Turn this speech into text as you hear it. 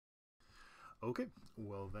Okay,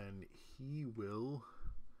 well then he will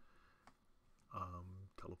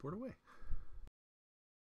teleport away.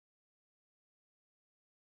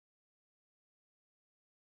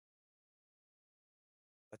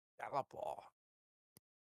 A teleport.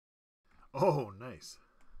 Oh, nice.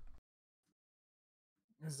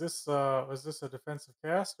 Is this was this a defensive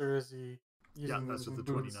cast or is he Yeah, using that's his with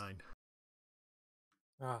the boots? 29.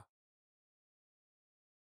 Ah.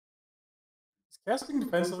 Is casting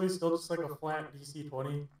defensively still just like a flat DC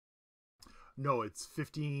 20? No, it's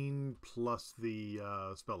 15 plus the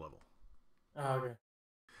spell level. Ah, okay.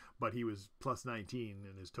 But he was plus 19,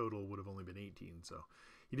 and his total would have only been 18, so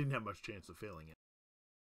he didn't have much chance of failing it.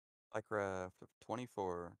 I craft of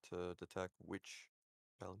 24 to detect which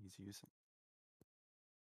spell he's using.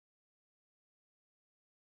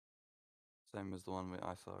 Same as the one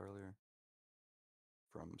I saw earlier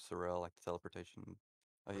from Sorrel, like the teleportation.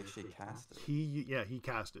 Oh, he actually cast it. He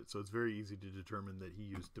cast it, so it's very easy to determine that he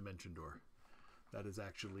used Dimension Door. That is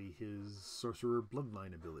actually his Sorcerer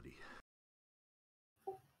Bloodline ability.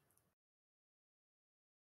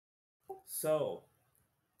 So,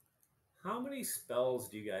 how many spells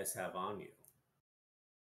do you guys have on you?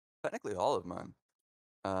 Technically all of mine.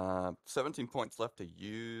 17 points left to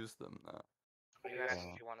use them, though. Are you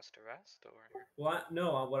asking if you want us to rest, or? Well,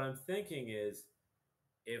 no, what I'm thinking is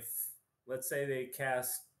if, let's say they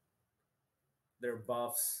cast their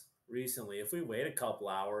buffs recently, if we wait a couple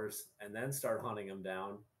hours and then start hunting them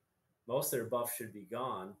down, most of their buffs should be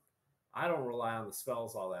gone. I don't rely on the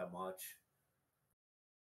spells all that much.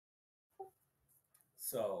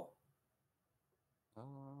 So,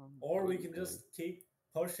 or we can just keep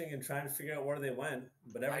pushing and trying to figure out where they went.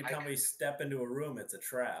 But every time we step into a room, it's a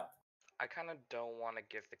trap. I kind of don't want to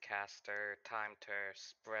give the caster time to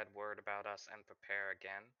spread word about us and prepare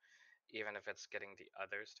again, even if it's getting the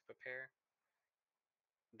others to prepare.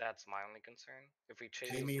 That's my only concern. If we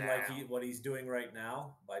chase You mean like what he's doing right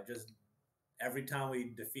now? By just every time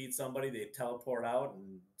we defeat somebody, they teleport out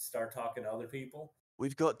and start talking to other people?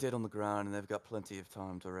 We've got dead on the ground, and they've got plenty of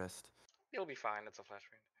time to rest. You'll be fine. It's a flash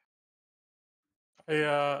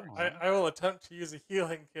wound. I will attempt to use a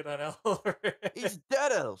healing kit on Elver. He's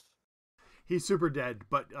dead, Elf. He's super dead,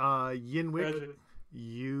 but Yinwick,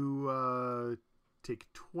 you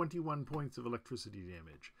take 21 points of electricity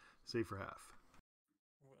damage. Save for half.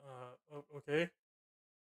 Okay.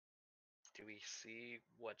 Do we see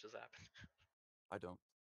what just happened? I don't.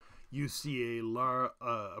 You see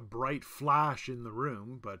a bright flash in the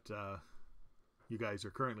room, but you guys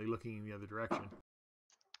are currently looking in the other direction.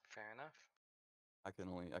 Fair enough. I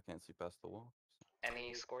can't see past the wall.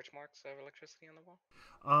 Any scorch marks of electricity on the wall?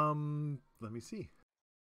 Let me see.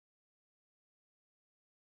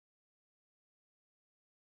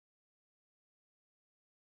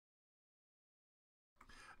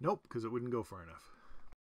 Nope, because it wouldn't go far enough.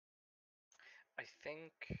 I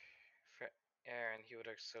think for Aaron, he would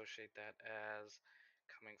associate that as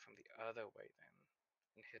coming from the other way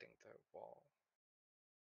then and hitting the wall.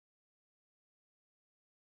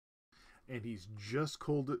 And he's just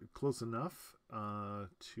close enough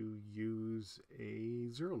to use a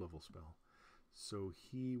 0 level spell. So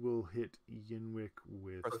he will hit Yinwick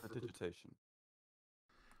with Prestidigitation.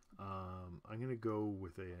 I'm going to go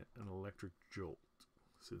with an electric jolt,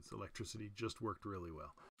 since electricity just worked really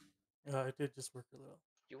well. It did just work really well.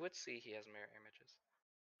 You would see he has mirror images.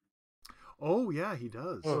 Oh, yeah, he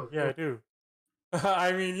does. Oh, yeah, I do.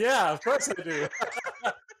 I mean, yeah, of course I do.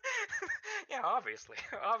 Yeah, obviously.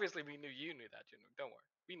 Obviously, we knew you knew that, Jin. Don't worry.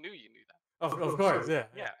 We knew you knew that. Of course, yeah.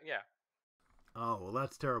 Yeah. Oh, well,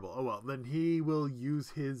 that's terrible. Oh, well, then he will use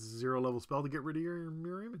his 0 level spell to get rid of your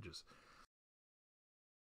mirror images.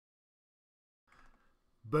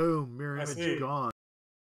 Boom, mirror image gone.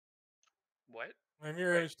 What? My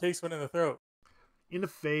mirror image takes one in the throat. In the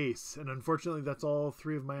face. And unfortunately, that's all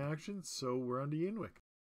 3 of my actions, so we're on to Yinwick.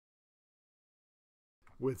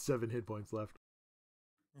 With 7 hit points left.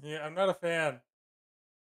 Yeah, I'm not a fan.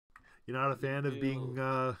 You're not a fan of being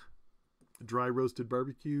dry roasted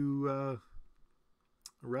barbecue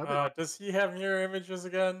rabbit? Does he have mirror images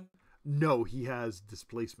again? No, he has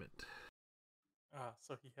displacement.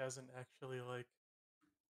 So he hasn't actually like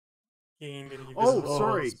gained any. Oh,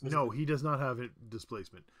 sorry. No, he does not have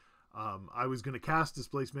displacement. I was going to cast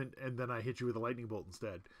displacement and then I hit you with a lightning bolt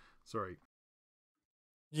instead. Sorry.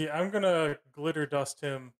 Yeah, I'm gonna glitter dust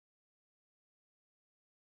him.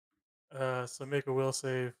 So make a will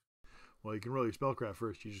save. Well, you can roll your spellcraft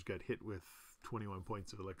first. You just got hit with 21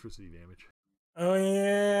 points of electricity damage. Oh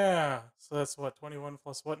yeah. So that's what, 21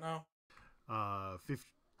 plus what now?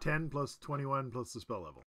 10 plus 21 plus the spell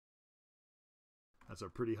level. That's a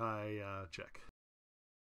pretty high check.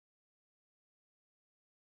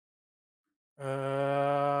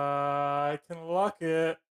 I can luck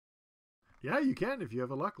it. Yeah, you can if you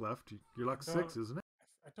have a luck left. Your luck's 6, don't- isn't it?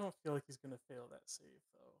 I don't feel like he's gonna fail that save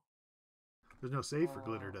though. There's no save for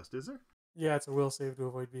glitter dust, is there? Yeah, it's a will save to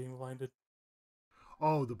avoid being blinded.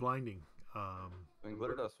 Oh, the blinding. I mean,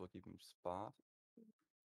 glitter dust will keep him spot.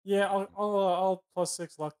 Yeah, I'll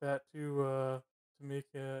 +6 luck that to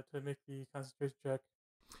make the concentration check.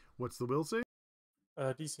 What's the will save?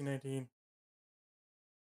 DC 19.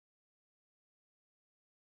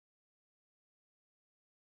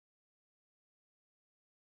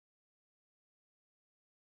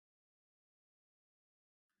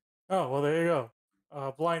 Oh, well, there you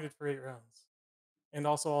go. Blinded for 8 rounds. And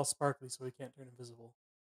also all sparkly, so he can't turn invisible.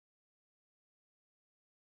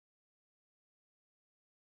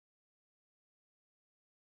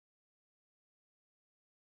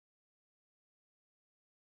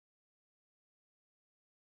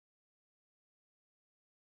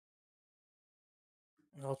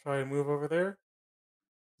 And I'll try and move over there,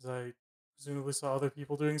 because I presumably saw other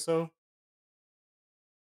people doing so.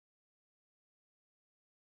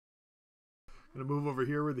 Gonna move over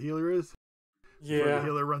here where the healer is. Before the Yeah,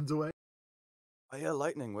 healer runs away. Oh yeah,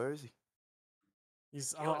 lightning. Where is he?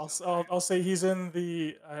 he's. He always knows I'll say he's in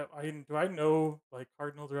the. Do I know like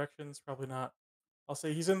cardinal directions? Probably not. I'll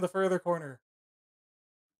say he's in the furthest corner.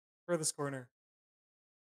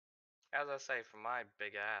 As I say, for my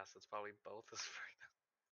big ass, it's probably both as further.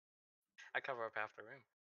 I cover up half the room.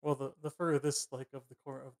 Well, the furthest like of the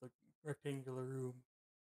core of the rectangular room.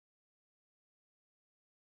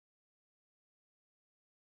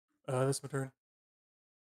 This my turn.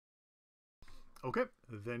 Okay,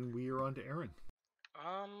 then we are on to Aaron.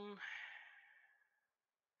 How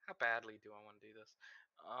badly do I want to do this?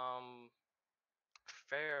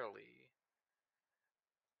 Fairly.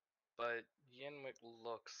 But Yinwick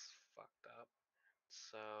looks fucked up.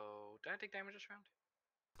 So, did I take damage this round?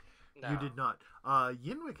 No. You did not.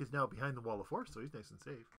 Yinwick is now behind the wall of force, so he's nice and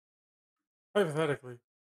safe. Hypothetically.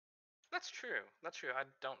 That's true. That's true. I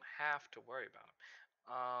don't have to worry about him.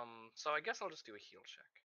 So I guess I'll just do a heal check.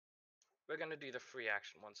 We're gonna do the free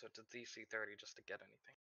action one, so it's a DC 30 just to get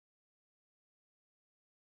anything.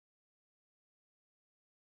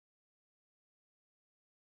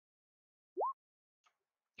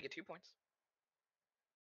 You get 2 points.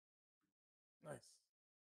 Nice.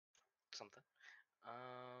 Something.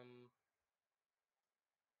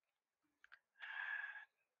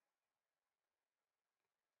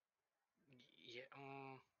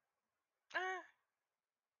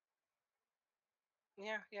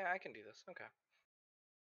 Yeah. Yeah. I can do this. Okay.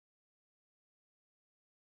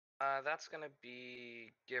 That's gonna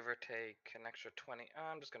be give or take an extra 20.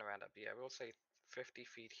 I'm just gonna round up. Yeah, we'll say 50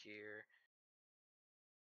 feet here.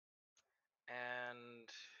 And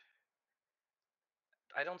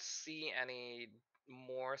I don't see any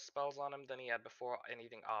more spells on him than he had before.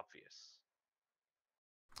 Anything obvious?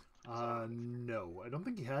 No, I don't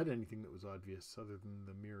think he had anything that was obvious other than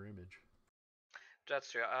the mirror image.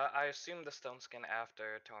 That's true. I assumed the stone skin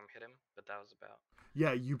after Tom hit him, but that was about.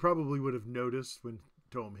 Yeah, you probably would have noticed when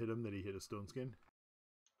Tom hit him that he hit a stone skin.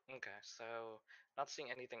 Okay, so not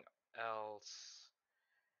seeing anything else.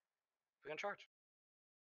 We're gonna charge.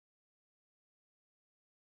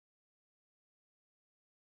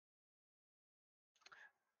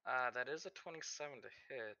 That is a 27 to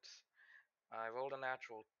hit. I rolled a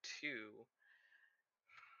natural 2.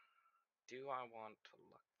 Do I want to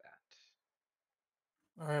look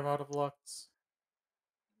that? I am out of lucks.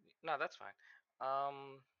 No, that's fine.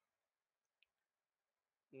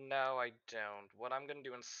 No, I don't. What I'm gonna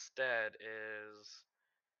do instead is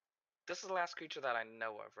this is the last creature that I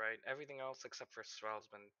know of, right? Everything else except for Srel's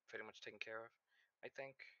been pretty much taken care of, I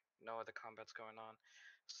think. No other combat's going on.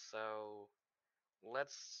 So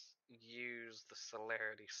let's use the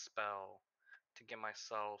celerity spell to give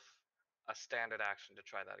myself a standard action to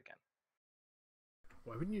try that again.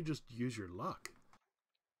 Why wouldn't you just use your luck?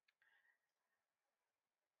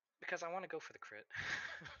 Because I want to go for the crit.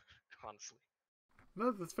 Honestly.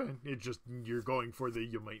 No, that's fine. It's just you're going for the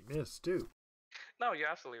you might miss too. No, you're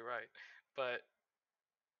absolutely right. But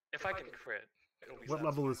if I can crit, it'll be What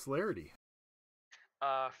level is celerity?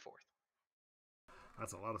 4th.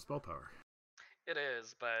 That's a lot of spell power. It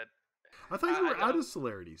is, but I thought you were out of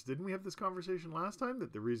celerities. Didn't we have this conversation last time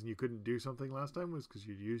that the reason you couldn't do something last time was because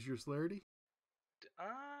you'd use your celerity?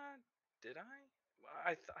 Did I?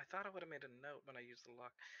 I thought I would have made a note when I used the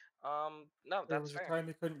luck. No, There that's was a fair. time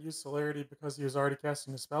he couldn't use celerity because he was already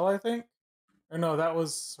casting a spell, I think. Or no, that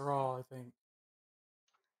was Saral, I think.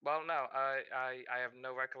 Well, no, I have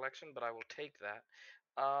no recollection, but I will take that.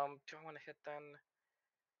 Do I want to hit then?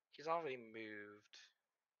 He's already moved.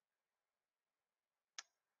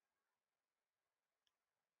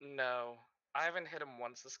 No, I haven't hit him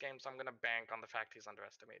once this game, so I'm gonna bank on the fact he's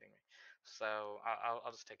underestimating me. So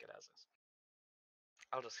I'll just take it as is.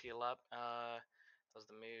 I'll just heal up. That was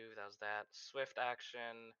the move. That was that. Swift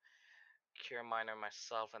action, cure minor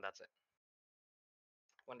myself, and that's it.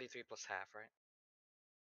 1d3 plus half, right?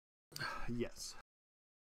 Yes.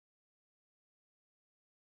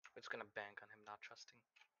 We're just gonna bank on him not trusting,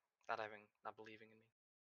 not believing in me.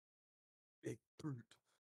 Big brute.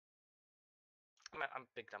 I'm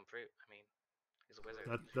big dumb fruit. I mean, he's a wizard.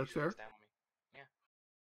 That's He fair. looks down on me. Yeah.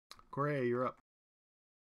 Corey, you're up.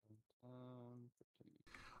 15.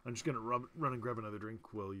 I'm just gonna run and grab another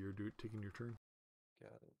drink while you're taking your turn.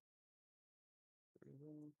 Got it.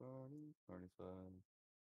 40, 45,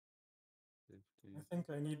 50. I think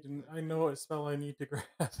I need to. I know what spell I need to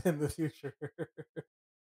grab in the future.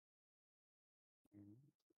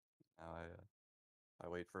 Now I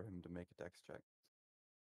wait for him to make a dex check.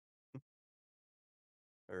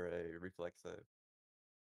 Or a reflex save.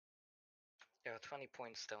 Yeah,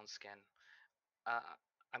 20-point stone skin.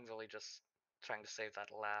 I'm really just trying to save that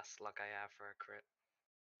last luck I have for a crit.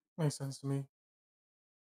 Makes sense to me.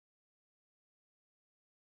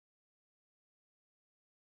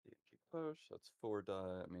 DMG push, that's 4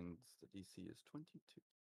 die. That means the DC is 22.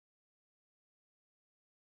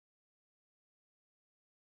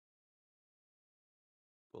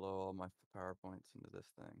 Blow all my power points into this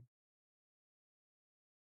thing.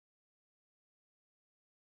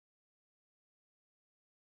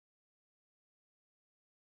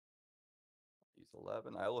 Use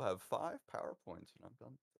 11. I will have 5 power points when I'm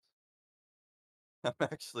done with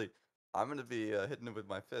this. I'm going to be hitting it with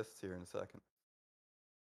my fists here in a second.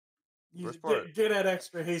 First part Get that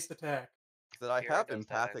extra haste attack. is that I He already have does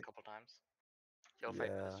that a empathic. couple times. He'll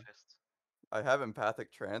fight with his Yeah, fists. I have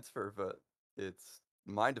empathic transfer, but it's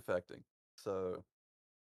mind affecting. So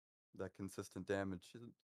that consistent damage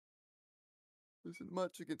isn't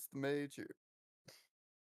much against the mage here.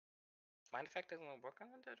 Mind effect doesn't work on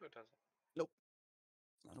undead, or does it? Nope,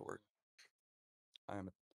 it's not a word. I'm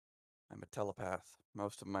a telepath.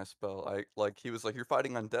 Most of my spell, he was like, you're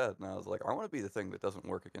fighting undead, and I was like, I want to be the thing that doesn't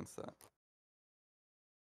work against that.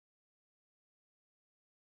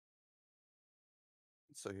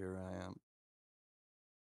 So here I am.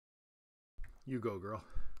 You go, girl.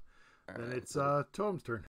 All Then right, it's so Tom's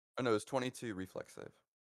turn. oh no, it's 22 reflex save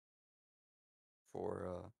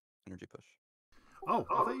for energy push. Oh,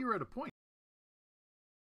 I thought you were at a point.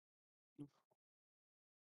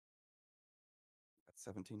 That's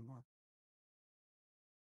 17 more.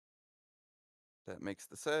 That makes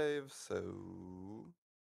the save, so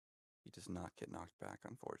he does not get knocked back,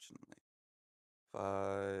 unfortunately.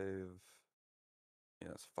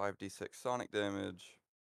 5d6 sonic damage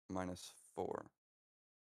minus 4.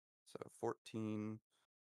 So 14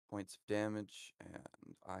 points of damage, and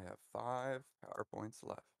I have 5 power points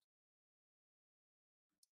left.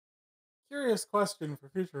 Curious question for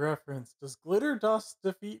future reference: does glitter dust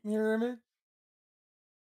defeat mirror image?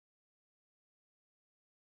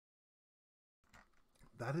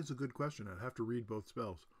 That is a good question. I'd have to read both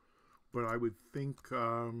spells, but I would think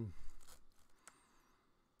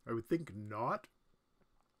not,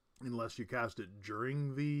 unless you cast it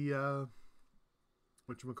during the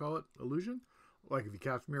whatchamacallit, illusion. Like if you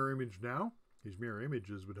cast mirror image now, his mirror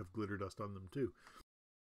images would have glitter dust on them too.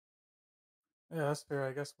 Yeah, that's fair.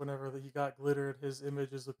 I guess whenever he got glittered, his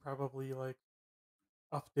images would probably like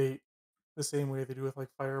update the same way they do with like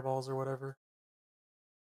fireballs or whatever.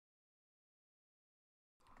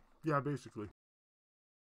 Yeah, basically.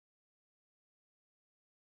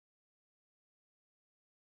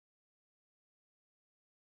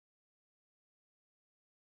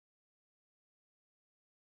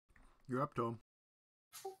 You're up, Tom.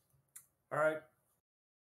 All right.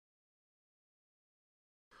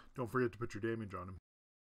 Don't forget to put your damage on him.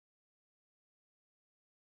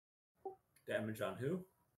 Damage on who?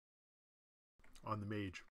 On the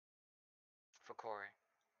mage. For Corey.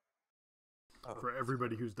 Oh, For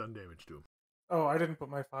everybody who's done damage to him. Oh, I didn't put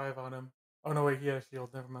my 5 on him. Oh no, wait, he has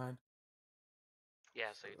shield. Never mind.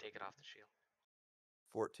 Yeah, so you take it off the shield.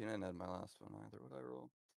 14, I didn't add my last one either. What I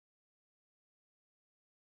roll?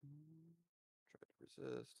 Try to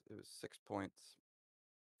resist. It was 6 points.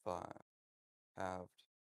 5. Halved.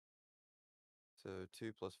 So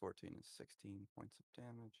 2 plus 14 is 16 points of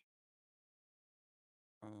damage.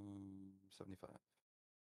 75.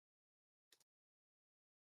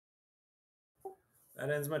 That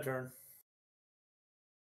ends my turn.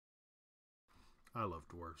 I love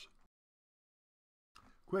dwarves.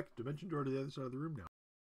 Quick, dimension door to the other side of the room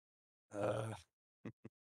now.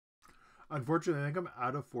 Unfortunately, I think I'm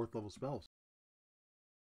out of 4th level spells.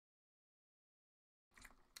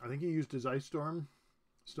 I think he used his Ice Storm,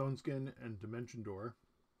 Stone Skin, and Dimension Door.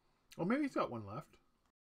 Oh, maybe he's got one left.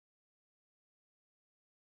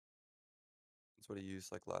 That's what he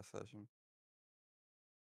used like last session.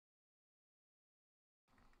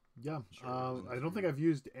 Yeah. Sure, I don't think I've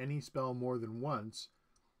used any spell more than once,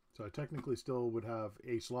 so I technically still would have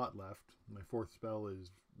a slot left. My fourth spell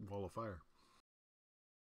is Wall of Fire.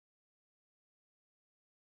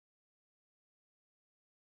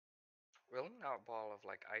 Really? Not a ball of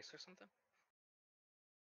like ice or something?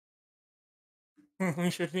 We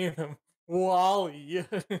should name him Wally.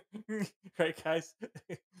 Right, guys?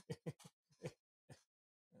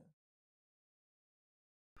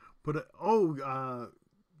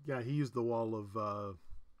 Yeah, he used the Wall of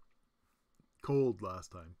Cold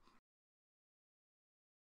last time.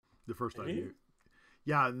 The first time you...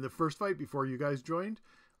 Yeah, in the first fight before you guys joined,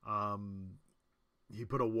 he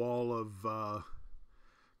put a wall of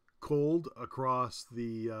cold across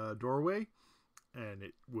the doorway, and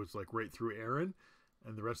it was like right through Aaron,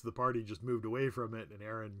 and the rest of the party just moved away from it, and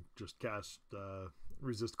Aaron just cast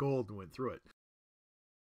Resist Cold and went through it.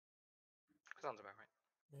 Sounds about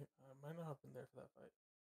right. I might not have been there for that fight.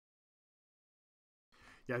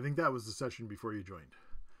 Yeah, I think that was the session before you joined.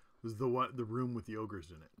 It was the room with the ogres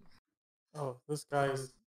in it. Oh, this guy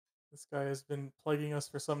has been plaguing us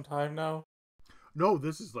for some time now. No,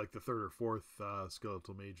 this is like the third or fourth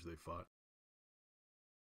skeletal mage they fought.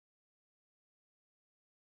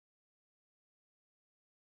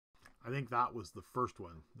 I think that was the first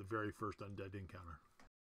one, the very first undead encounter.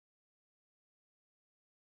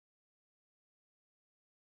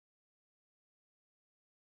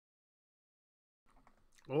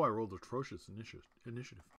 Oh, I rolled atrocious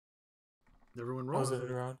initiative. Everyone rolled. How's it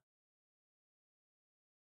around?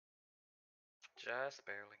 Just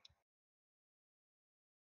barely.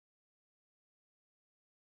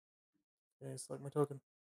 Okay, select my token.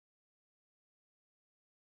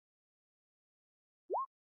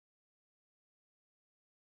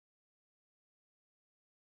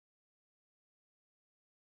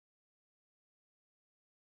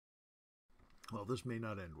 Well, this may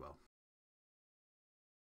not end well.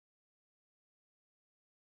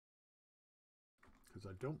 Because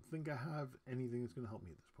I don't think I have anything that's going to help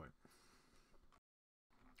me at this point.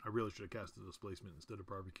 I really should have cast the displacement instead of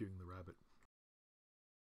barbecuing the rabbit.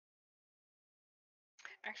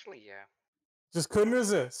 Actually, yeah. Just couldn't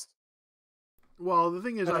resist. Well, the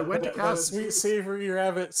thing is, I went to That cast... sweet, savory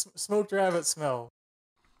rabbit, smoked rabbit smell.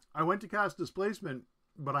 I went to cast displacement,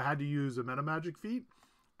 but I had to use a meta magic feat,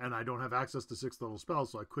 and I don't have access to 6th level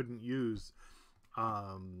spells, so I couldn't use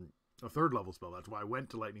a 3rd level spell. That's why I went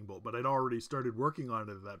to Lightning Bolt, but I'd already started working on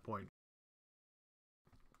it at that point.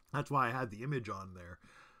 That's why I had the image on there,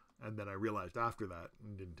 and then I realized after that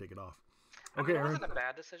and didn't take it off. Okay, I mean, it Aaron. wasn't a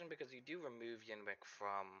bad decision because you do remove Yinwick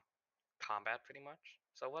from combat pretty much,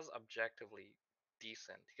 so it was objectively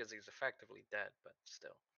decent because he's effectively dead, but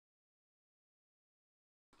still.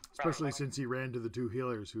 Especially since he ran to the 2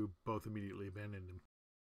 healers who both immediately abandoned him.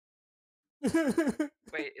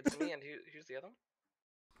 Wait, it's me and who's the other one?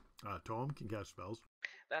 Toem can cast spells.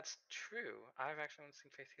 That's true. I've actually not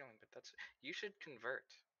seen Faith Healing, but that's... You should convert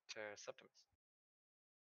to Septimus.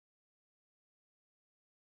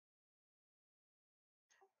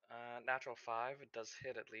 Natural 5, it does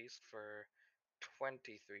hit at least for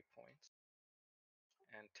 23 points.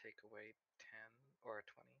 And take away 10 or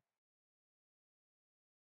 20.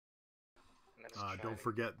 And then just Don't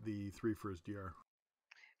forget the 3 for his DR.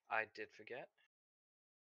 I did forget.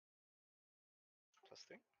 Plus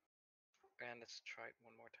 3. And let's try it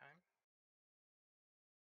one more time.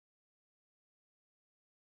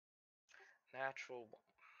 Natural 1.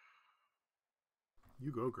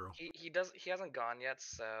 You go, girl. He hasn't gone yet,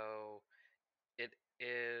 so it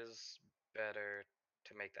is better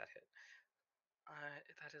to make that hit.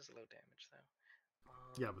 That is low damage though.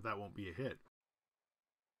 Yeah, but that won't be a hit.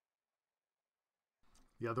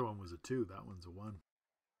 The other one was a 2. That one's a 1.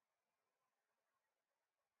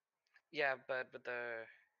 Yeah, but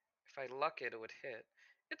if I luck it, it would hit.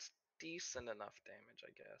 It's decent enough damage,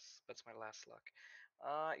 I guess. That's my last luck.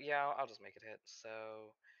 Yeah, I'll just make it hit.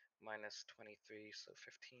 So minus 23, so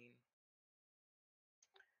 15.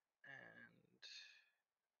 And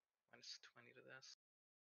minus 20 to this.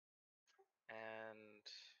 And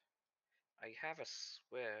I have a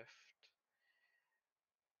swift.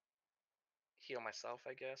 Heal myself,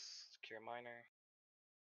 I guess. Cure minor.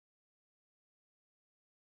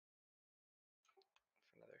 For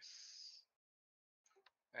another.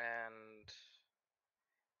 And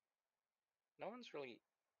no one's really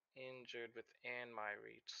injured within my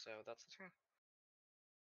reach, so that's the turn.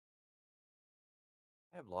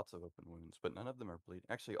 I have lots of open wounds, but none of them are bleeding.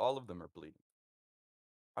 Actually, all of them are bleeding.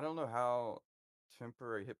 I don't know how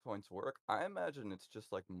temporary hit points work. I imagine it's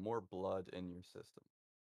just like more blood in your system.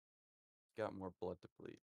 Got more blood to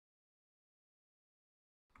bleed.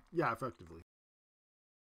 Yeah, effectively.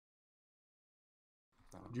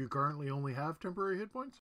 Do you currently only have temporary hit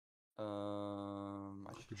points?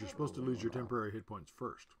 I Because you're supposed to lose your temporary hit points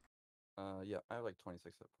first. Yeah, I have like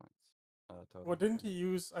 26 hit points. Total. Well, didn't he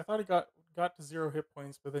use? I thought he got to 0 hit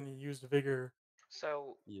points, but then he used vigor.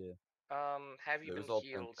 So, Yeah. have you It been was all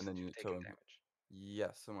healed and then since you you've taken totem. damage?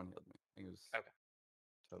 Yes, someone healed me. It was Okay.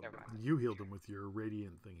 totally Never mind. You healed him with your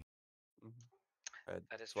radiant thingy.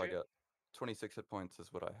 That is so true. I got 26 hit points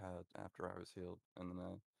is what I had after I was healed, and then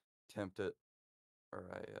I temped it, or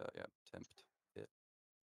temped it.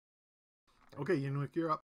 Okay, Yinwick,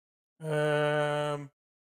 you're up.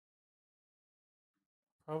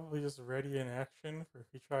 Probably just ready in action for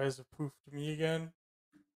if he tries to poof to me again.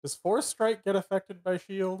 Does Force Strike get affected by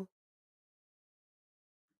shield?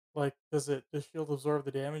 Like, does shield absorb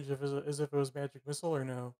the damage as if it was magic missile or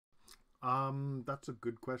no? That's a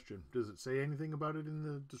good question. Does it say anything about it in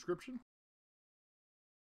the description?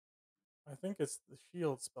 I think it's the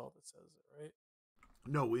shield spell that says it, right?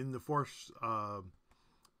 No, in the force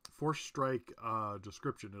strike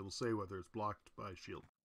description, it'll say whether it's blocked by shield.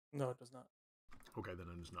 No, it does not. Okay, then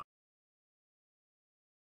it is not.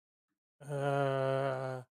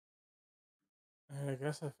 I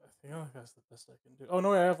guess I think that's the best I can do. Oh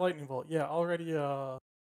no, I have lightning bolt. Yeah, already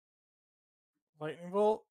lightning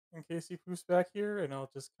bolt in case he poofs back here, and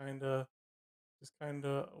I'll just kind of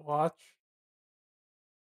watch.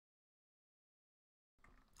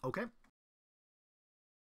 Okay.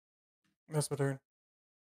 That's my turn.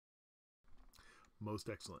 Most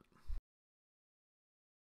excellent.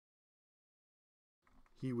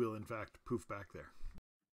 He will, in fact, poof back there.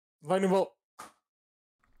 Lightning bolt.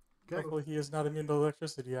 Okay. Luckily, he is not immune to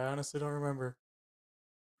electricity. I honestly don't remember.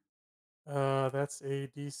 That's a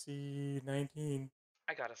DC 19.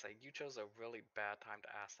 I gotta say, you chose a really bad time to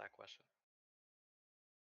ask that question.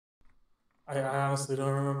 I honestly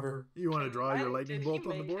don't remember. You want to draw your lightning bolt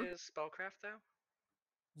on the board? Did he make his spellcraft though?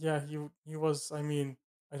 Yeah, he was. I mean,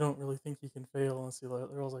 I don't really think he can fail unless he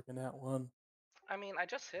rolls like a nat 1. I mean, I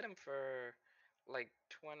just hit him for like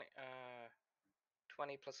 20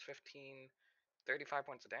 plus 15, 35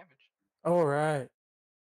 points of damage. Oh, right.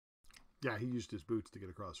 Yeah, he used his boots to get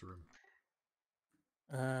across the room.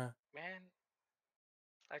 Man,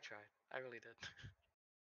 I tried. I really did.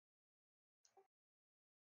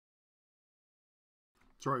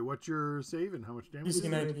 Sorry, what's your save and how much damage? DC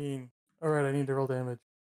 19. Alright, I need to roll damage.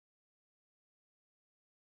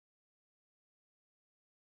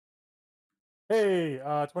 Hey,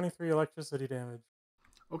 23 electricity damage.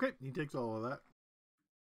 Okay, he takes all of that.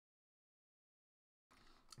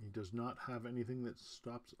 He does not have anything that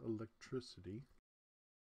stops electricity.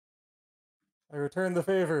 I return the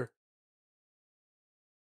favor.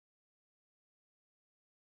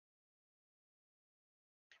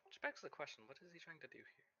 Which begs the question, what is he trying to do here?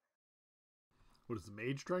 What is the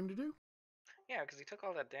mage trying to do? Yeah, because he took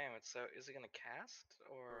all that damage, so is he going to cast,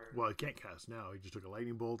 or... Well, he can't cast now. He just took a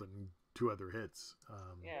lightning bolt and 2 other hits.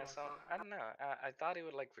 Yeah, so, I don't know. I thought he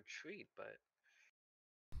would, like, retreat, but...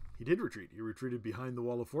 He did retreat. He retreated behind the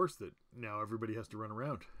wall of force that now everybody has to run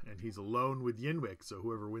around. And he's alone with Yinwick, so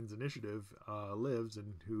whoever wins initiative lives,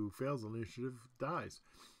 and who fails initiative dies.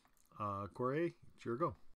 Corey, it's your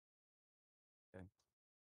go. Okay.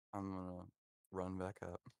 I'm gonna run back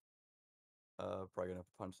up. Probably gonna have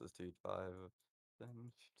to punch this dude 5, 10,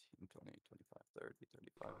 15, 20, 25, 30,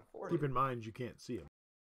 35, 40. Keep in mind, you can't see him.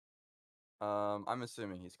 I'm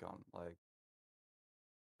assuming he's gone. Like,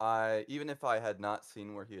 even if I had not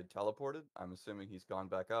seen where he had teleported, I'm assuming he's gone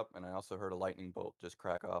back up, and I also heard a lightning bolt just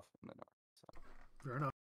crack off in the north. Fair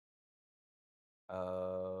enough.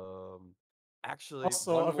 Actually,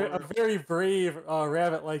 Also, a very brave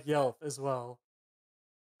rabbit-like yelp as well.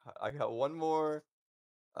 I got one more.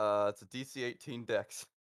 It's a DC 18 dex.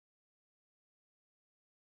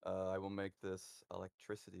 I will make this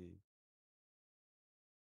electricity.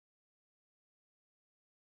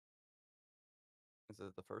 Is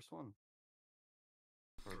it the first one?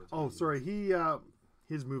 Oh, sorry.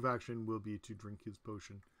 His move action will be to drink his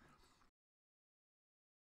potion.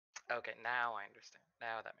 Okay, now I understand.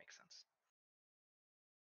 Now that makes sense.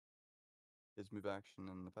 His move action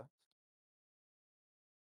in the past?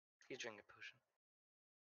 He's drinking a potion.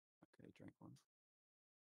 Okay, drink one.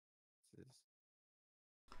 This is...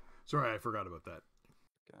 Sorry, I forgot about that.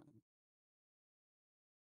 Got it.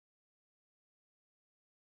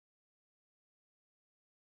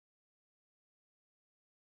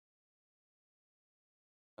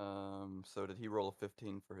 So did he roll a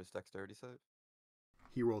 15 for his dexterity save?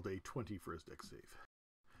 He rolled a 20 for his dex save.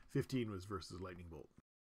 15 was versus lightning bolt.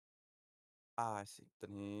 Ah, I see.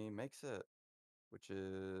 Then he makes it, which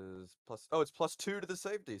is plus. Oh, it's +2 to the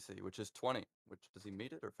save DC, which is 20. Which does he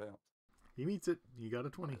meet it or fail? He meets it. He got a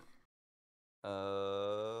 20.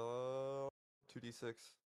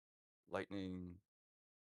 2d6 lightning.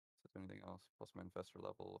 Is there anything else? Plus manifestor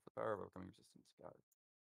level of the power of overcoming resistance. Got it.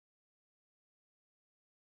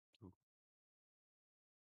 Ooh.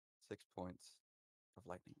 6 points of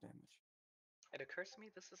lightning damage. It occurs to me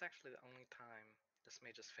this is actually the only time this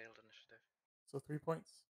mage has failed initiative. So 3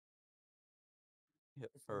 points.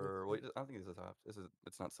 Yep. If I make Or the wait, save. I don't think this is half.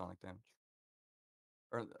 It's not sonic damage.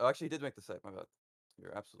 Or oh, actually, he did make the save. My bad.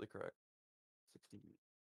 You're absolutely correct. 60.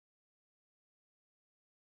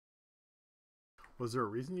 Was there a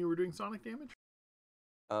reason you were doing sonic damage?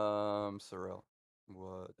 Sorrel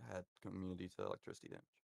had immunity to electricity damage,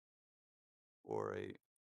 or a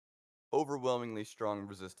overwhelmingly strong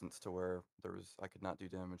resistance to where I could not do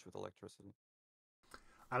damage with electricity.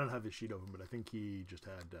 I don't have his sheet open, but I think he just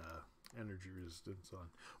had energy resistance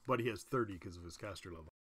on. But he has 30 because of his caster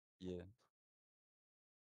level. Yeah.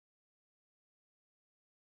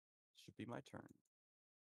 Should be my turn.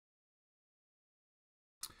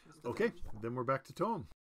 Okay, then we're back to Tom.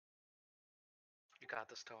 You got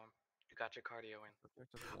this, Tom. You got your cardio in.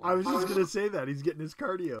 I was just going to say that. He's getting his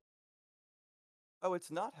cardio. Oh,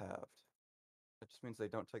 it's not halved. That just means they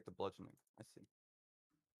don't take the bludgeoning. I see.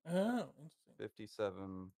 Oh, interesting.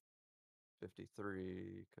 57,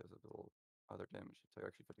 53, because of the other damage you take.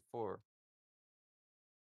 Actually, 54.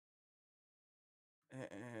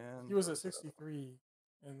 And He was at 63,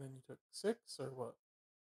 and then you took 6, or what?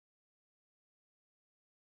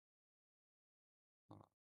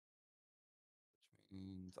 Which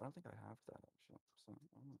means I don't think I have that actually.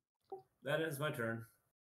 So, That is my turn.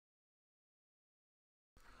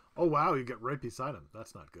 Oh, wow, you get right beside him.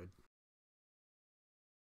 That's not good.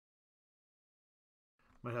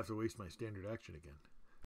 Might have to waste my standard action again.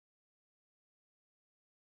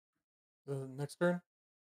 The next turn?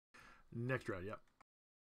 Next round, yep.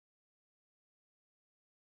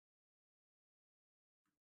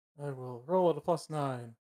 I will roll at a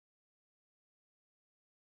 +9.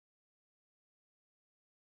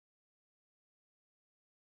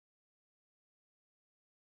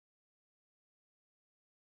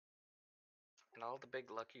 And all the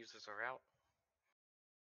big luck users are out.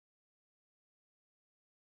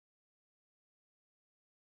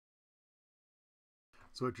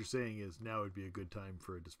 So what you're saying is now would be a good time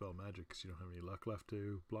for a Dispel Magic because you don't have any luck left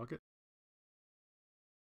to block it?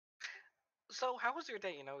 So, how was your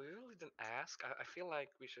day? You know, we really didn't ask. I feel like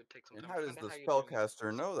we should take some and time how to does find out the how you're doing.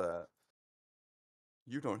 spellcaster know that?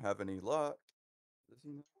 You don't have any luck. Does he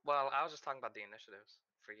know? Well, I was just talking about the initiatives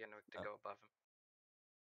for Yenwick to Oh. go above him.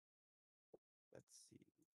 Let's see.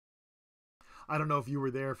 I don't know if you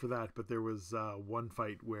were there for that, but there was one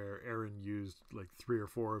fight where Aaron used like 3 or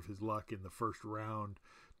 4 of his luck in the first round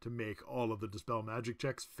to make all of the Dispel Magic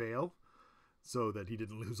checks fail so that he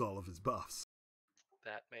didn't lose all of his buffs.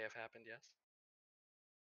 That may have happened, yes.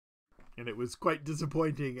 And it was quite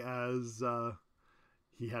disappointing as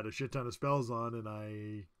he had a shit ton of spells on and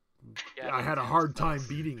I had a hard time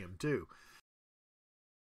beating him too.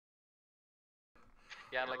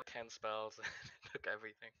 Yeah, like 10 spells and it took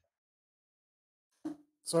everything.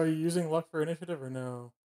 So are you using luck for initiative or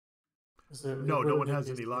no? No one has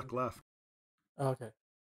any luck left. Oh, okay.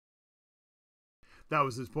 That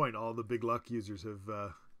was his point. All the big luck users have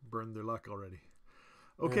burned their luck already.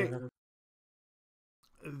 Okay.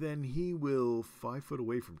 Then he will 5 foot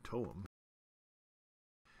away from Toem.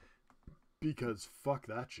 Because fuck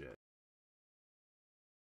that shit.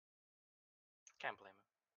 Can't blame him.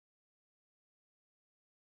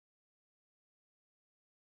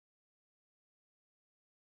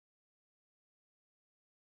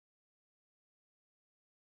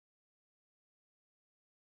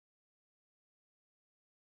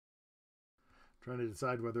 Trying to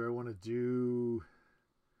decide whether I want to do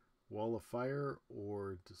Wall of Fire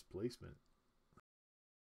or Displacement.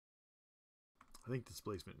 I think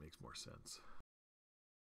Displacement makes more sense.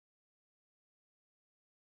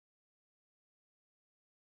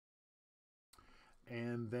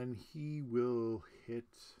 And then he will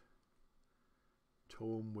hit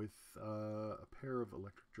Toem with a pair of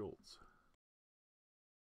Electric Jolts.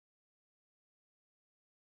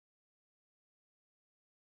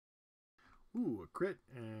 Ooh, a crit,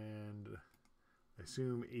 and I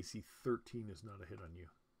assume AC 13 is not a hit on you.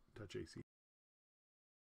 Touch AC.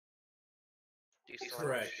 Do you still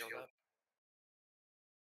Correct. have your shield up?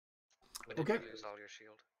 Or did Okay. you lose all your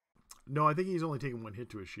shield? No, I think he's only taken 1 hit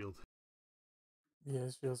to his shield. Yeah,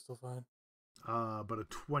 his shield's still fine. But a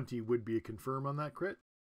 20 would be a confirm on that crit.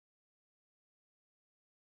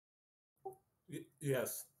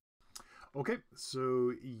 Yes. Okay,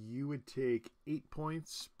 so you would take 8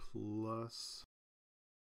 points plus.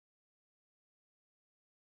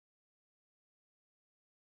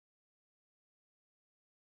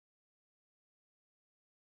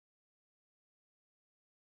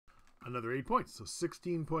 Another 8 points, so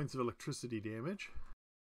 16 points of electricity damage.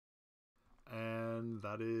 And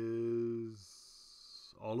that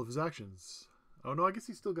is all of his actions. Oh no, I guess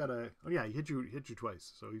he's still got a. Oh yeah, he hit you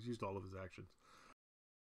twice, so he's used all of his actions.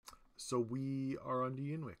 So we are on to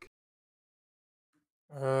Yinwick.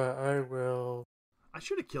 I will. I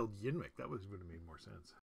should have killed Yinwick. That would have made more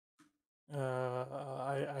sense.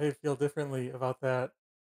 I feel differently about that.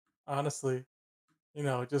 Honestly,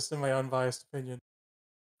 just in my unbiased opinion.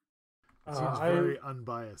 It seems I very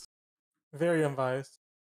unbiased. very unbiased.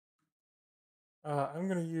 I'm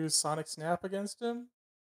gonna use Sonic Snap against him.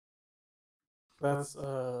 That's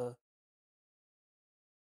I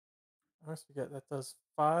always forget that does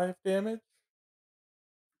 5 damage.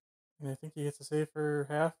 And I think he gets to save for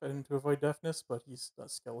half and to avoid deafness, but he's a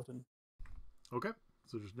skeleton. Okay,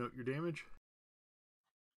 so just note your damage.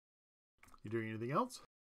 You doing anything else?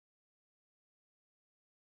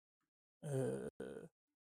 Oh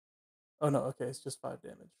no, okay, it's just 5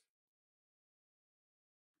 damage.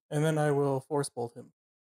 And then I will force bolt him.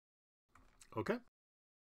 Okay.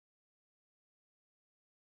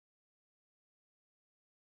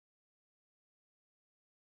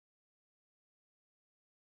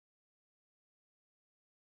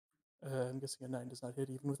 I'm guessing a 9 does not hit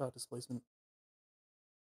even without displacement.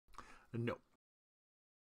 No.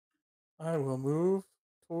 I will move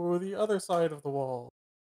to the other side of the wall.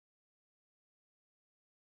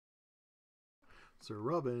 Sir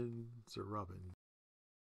Robin.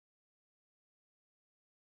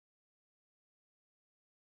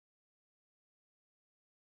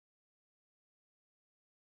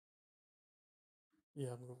 Yeah,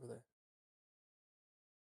 I'll move over there.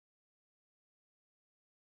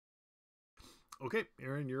 Okay,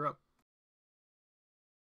 Aaron, you're up.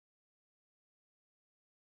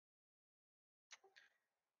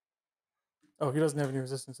 Oh, he doesn't have any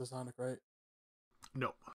resistance to Sonic, right?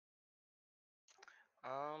 No.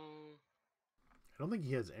 Um, I don't think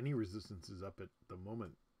he has any resistances up at the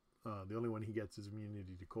moment. The only one he gets is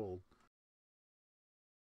immunity to cold.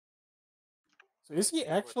 So is he Maybe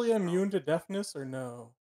with actually strong immune to deafness or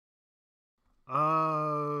no?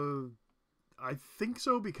 I think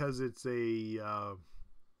so because it's a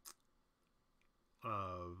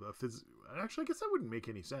actually, I guess that wouldn't make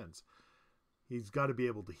any sense. He's got to be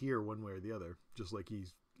able to hear one way or the other, just like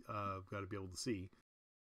he's got to be able to see.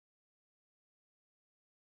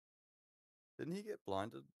 Didn't he get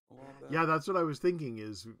blinded a while back? Yeah, that's what I was thinking.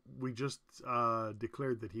 Is we just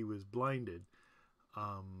declared that he was blinded,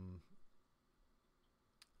 and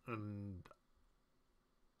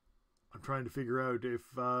I'm trying to figure out if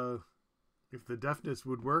the deafness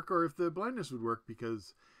would work or if the blindness would work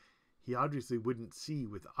because he obviously wouldn't see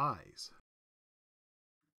with eyes.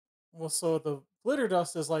 Well, so the glitter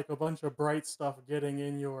dust is like a bunch of bright stuff getting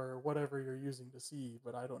in your whatever you're using to see,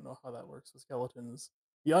 but I don't know how that works with skeletons.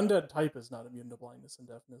 The undead type is not immune to blindness and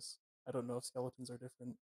deafness. I don't know if skeletons are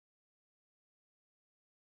different.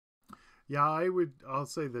 Yeah, I'll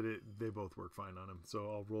say that they both work fine on him.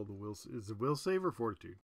 So I'll roll the will. Is it will save or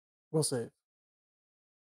fortitude? We'll save.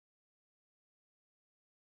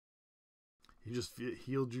 He just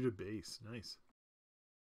healed you to base. Nice.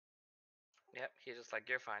 yep, he's just like,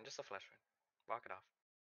 you're fine, just a flesh wound. Walk it off.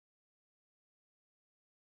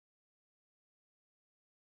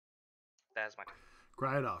 That is my turn.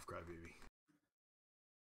 Cry it off, crybaby.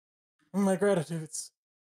 My gratitudes.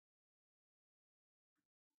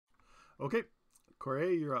 Okay,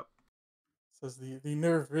 Corey, you're up. Says the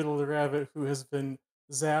nerve-riddled rabbit who has been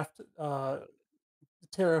zapped,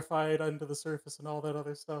 terrified under the surface and all that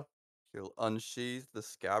other stuff. He'll unsheath the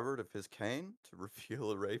scabbard of his cane to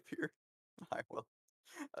reveal a rapier. I will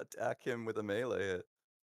attack him with a melee hit.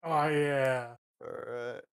 Oh yeah.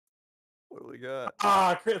 Alright. What do we got?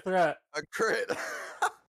 Crit threat. A crit!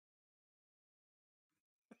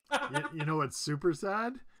 You know what's super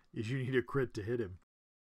sad? Is you need a crit to hit him.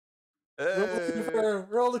 Roll to Hey! confirm.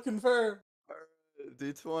 Roll to confirm. Alright,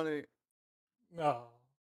 D20. No.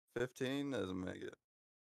 15 doesn't make it.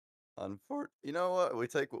 You know what? We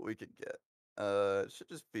take what we could get. It should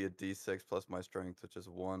just be a D6 plus my strength, which is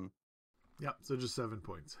 1. Yep, so just 7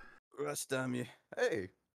 points. Rest damn you. Hey!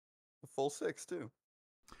 A full 6 too.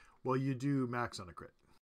 Well, you do max on a crit.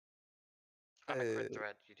 On a Hey. crit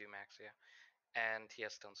threat, you do max, yeah. And he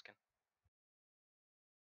has stone skin.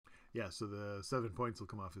 Yeah, so the 7 points will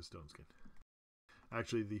come off his stone skin.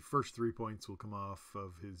 Actually, the first 3 points will come off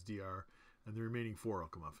of his DR, and the remaining 4 will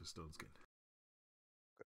come off his stone skin.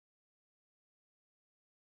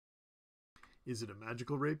 Is it a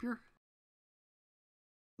magical rapier?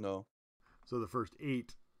 No. So the first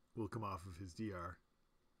 8 will come off of his DR,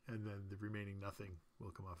 and then the remaining nothing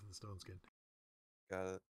will come off of the stone skin. Got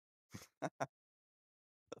it.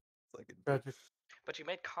 It's like Tragic. But you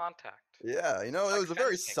made contact. Yeah, you know, It's it like was a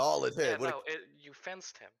very fencing. solid hit. Yeah, What you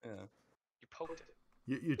fenced him. yeah. You poked it.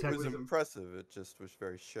 You It was technically impressive. It just was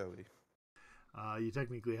very showy. you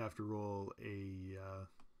technically have to roll a.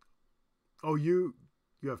 Oh, you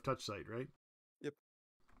have touch sight, right? Yep.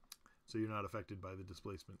 So you're not affected by the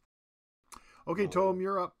displacement. Okay, Oh. Tom,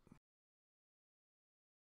 you're up.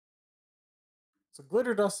 So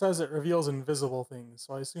glitter dust says it reveals invisible things,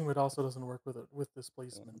 so I assume it also doesn't work with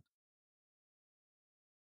displacement.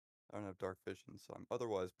 I don't have dark vision, so I'm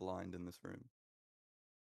otherwise blind in this room.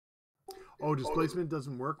 Oh, displacement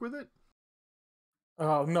doesn't work with it?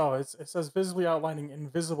 No, it says visibly outlining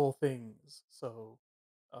invisible things, so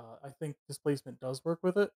I think displacement does work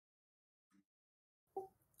with it.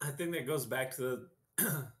 I think that goes back to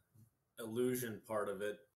the illusion part of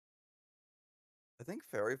it. I think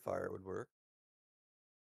fairy fire would work.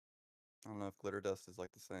 I don't know if glitter dust is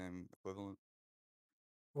like the same equivalent.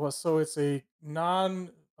 Well, so it's a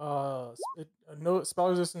no spell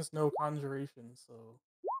resistance, no conjuration. So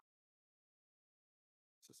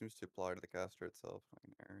So it seems to apply to the caster itself, like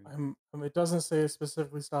an area. it doesn't say it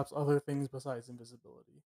specifically stops other things besides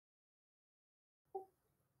invisibility.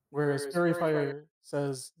 Whereas fairy fire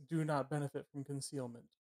says do not benefit from concealment,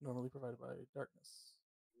 normally provided by darkness,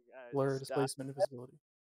 blur, displacement, invisibility.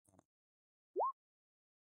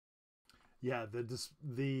 Yeah,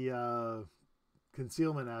 the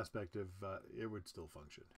concealment aspect of it would still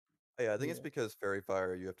function. Yeah, I think it's Yeah. because fairy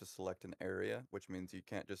fire you have to select an area, which means you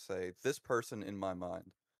can't just say this person in my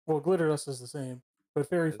mind. Well, glitter dust is the same, but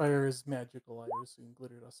fairy Is it? fire is magical. I would assume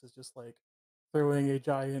glitter dust is just like throwing a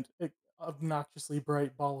giant, obnoxiously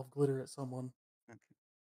bright ball of glitter at someone. Okay.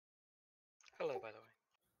 Hello, by the way.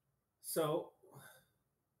 So,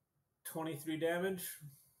 23 damage.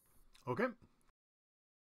 Okay.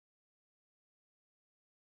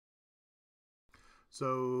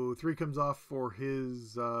 So 3 comes off for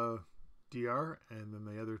his DR, and then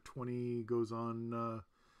the other 20 goes on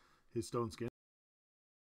his stone skin.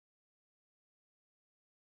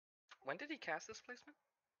 When did he cast displacement?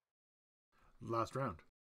 Last round.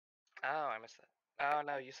 Oh, I missed that. Oh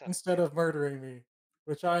no, you said Instead of murdering me,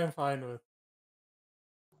 which I am fine with.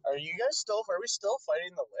 Are we still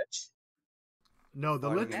fighting the Lich? No, the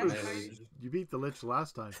Fighting Lich a was. mage. You beat the Lich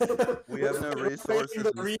last time. We have no We're resources. fighting the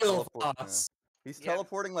and he's real teleporting. Yeah. boss. He's Yeah.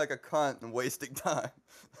 teleporting like a cunt and wasting time.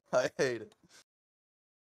 I hate it.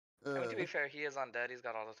 I mean, to be fair, he is undead. He's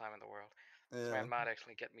got all the time in the world. This Yeah. man might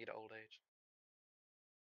actually get me to old age.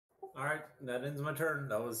 All right, that ends my turn.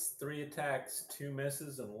 That was 3 attacks, 2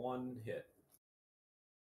 misses, and 1 hit.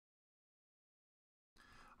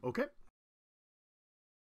 Okay.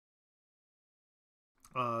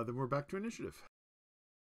 Then we're back to initiative.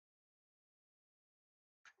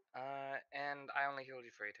 And I only healed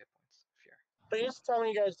you for 8 hit points. Fear. Please tell me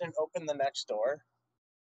you guys didn't open the next door.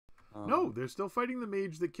 No, they're still fighting the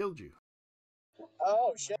mage that killed you.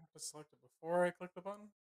 Oh, I shit. have to select it before I click the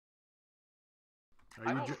button.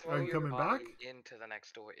 I will throw Are you your coming body back? into the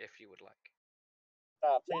next door if you would like.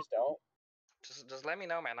 Please don't. Just let me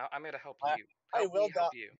know, man. I'm here to help I- you. I Help will me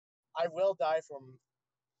help you. I will die from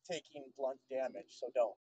taking blunt damage, so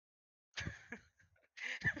don't.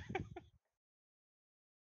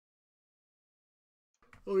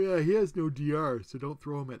 Oh yeah, he has no DR, so don't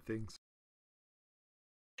throw him at things.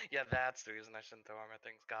 Yeah, that's the reason I shouldn't throw him at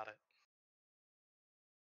things. Got it.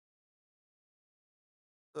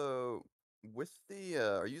 So with the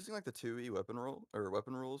are you using like the 2E weapon roll or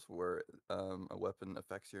weapon rules where a weapon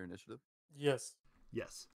affects your initiative? Yes.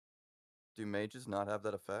 Yes. Do mages not have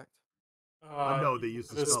that effect? No, they use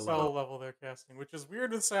the the spell spell level. level they're casting, which is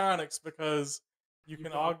weird with psionics because you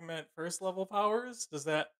can augment first level powers. Does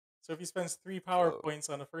that so if he spends 3 power points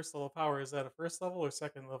on a first level power, is that a first level or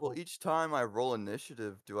second level? Well, each time I roll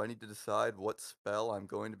initiative, do I need to decide what spell I'm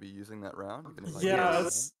going to be using that round? Even if I Yeah, don't know?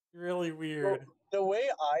 that's really weird. The way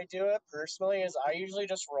I do it personally is I usually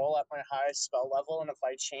just roll at my highest spell level, and if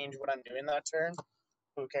I change what I'm doing that turn,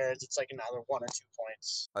 who cares? It's like another 1 or 2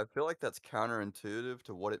 points. I feel like that's counterintuitive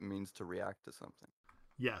to what it means to react to something.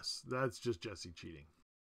 Yes, that's just Jesse cheating.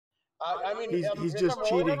 I mean, He's if just I'm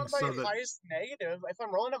rolling cheating at my so that highest negative, if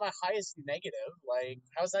I'm rolling at my highest negative, like,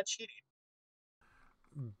 how's that cheating?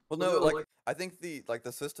 Well, no, like I think the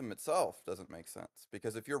system itself doesn't make sense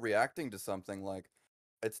because if you're reacting to something, like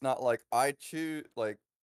it's not like I choose like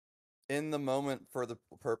in the moment for the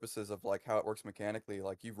purposes of like how it works mechanically,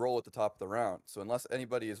 like you roll at the top of the round. So unless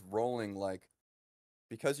anybody is rolling like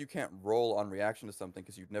because you can't roll on reaction to something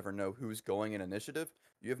because you'd never know who's going in initiative,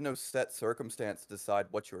 you have no set circumstance to decide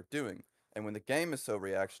what you're doing. And when the game is so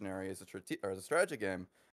reactionary as a strategy game,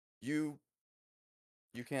 you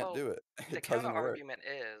can't Well, do it. the It counter doesn't work. argument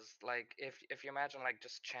is like if you imagine like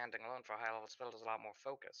just chanting alone for a high level spell, there's a lot more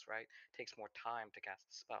focus, right? Takes more time to cast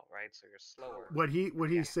the spell, right? So you're slower. What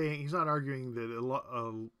he's saying, he's not arguing that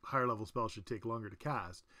a higher level spell should take longer to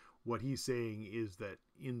cast. What he's saying is that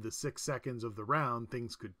in the 6 seconds of the round,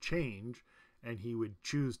 things could change, and he would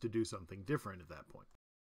choose to do something different at that point.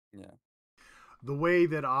 Yeah. The way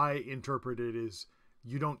that I interpret it is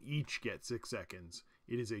you don't each get 6 seconds.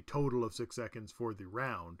 It is a total of 6 seconds for the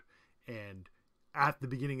round. And at the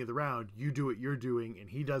beginning of the round, you do what you're doing,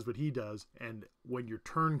 and he does what he does. And when your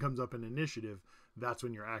turn comes up in initiative, that's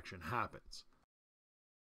when your action happens.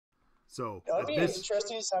 So it would be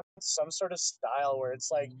interesting to have some sort of style where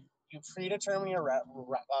it's like you predetermine your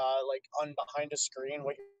like on behind a screen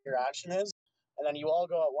what your action is, and then you all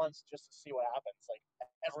go at once just to see what happens, like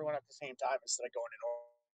everyone at the same time instead of going in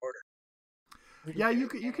order. Yeah,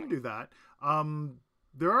 you can do that.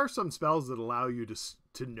 There are some spells that allow you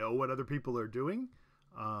to know what other people are doing.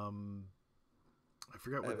 I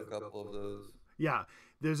forget what. I have a couple of those. Yeah,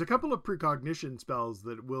 there's a couple of precognition spells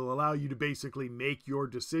that will allow you to basically make your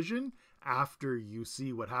decision after you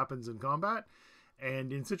see what happens in combat.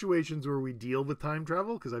 And in situations where we deal with time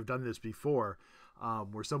travel, because I've done this before,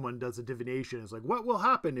 where someone does a divination, it's like, what will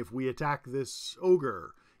happen if we attack this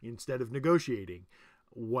ogre instead of negotiating?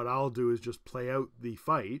 What I'll do is just play out the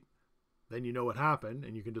fight. Then you know what happened,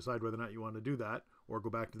 and you can decide whether or not you want to do that or go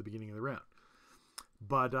back to the beginning of the round.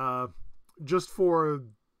 But just for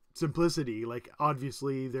simplicity, like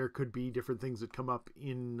obviously there could be different things that come up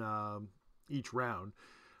in each round,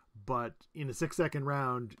 but in a 6-second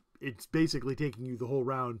round, it's basically taking you the whole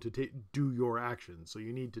round to do your actions. So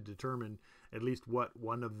you need to determine at least what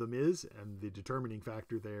one of them is, and the determining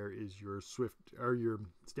factor there is your swift or your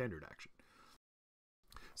standard action.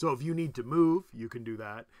 So if you need to move, you can do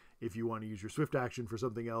that. If you want to use your swift action for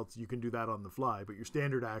something else, you can do that on the fly, but your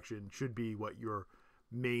standard action should be what your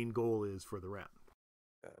main goal is for the round.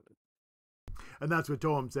 Got it. And that's what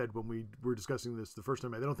Toem said when we were discussing this the first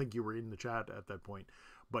time. I don't think you were in the chat at that point,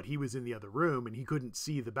 but he was in the other room and he couldn't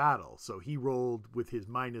see the battle. So he rolled with his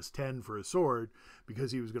 -10 for his sword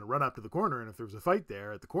because he was going to run up to the corner, and if there was a fight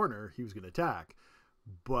there at the corner, he was going to attack.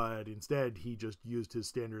 But instead, he just used his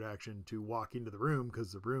standard action to walk into the room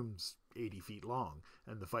because the room's 80 feet long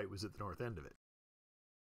and the fight was at the north end of it.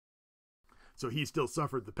 So he still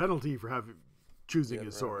suffered the penalty for choosing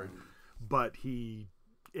his sword, but he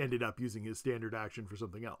ended up using his standard action for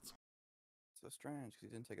something else. So strange because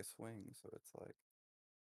he didn't take a swing, so it's like,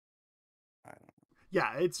 I don't know.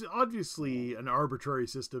 Yeah, it's obviously an arbitrary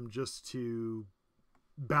system just to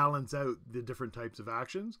balance out the different types of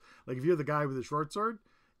actions. Like if you're the guy with the short sword,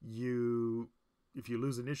 if you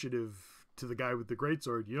lose initiative to the guy with the great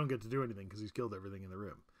sword, you don't get to do anything because he's killed everything in the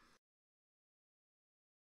room.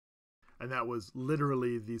 And that was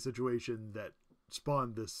literally the situation that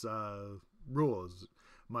spawned this rule.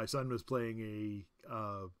 My son was playing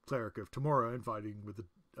a cleric of Tamora and fighting with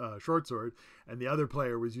a short sword, and the other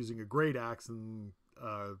player was using a great axe and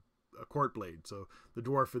a court blade, so the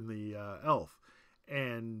dwarf and the elf.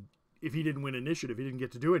 And if he didn't win initiative, he didn't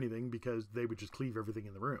get to do anything because they would just cleave everything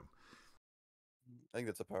in the room. I think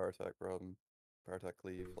that's a power attack problem. Power attack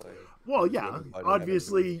cleave. Like, well, yeah,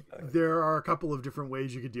 obviously there are a couple of different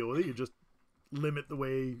ways you could deal with it. You just limit the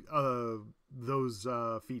way those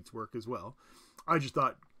feats work as well. I just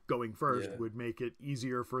thought going first would make it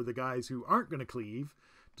easier for the guys who aren't going to cleave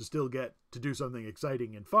to still get to do something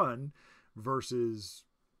exciting and fun versus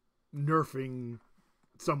nerfing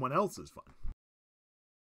someone else's fun.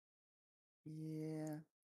 Yeah.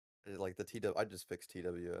 Like the TW, I just fixed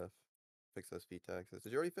TWF. Fix those feet taxes.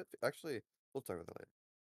 Did you already fit? Actually, we'll talk about that later.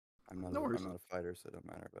 I'm not a fighter, so it don't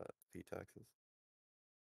matter about feet taxes.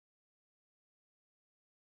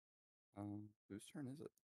 Whose turn is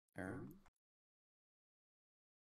it? Aaron?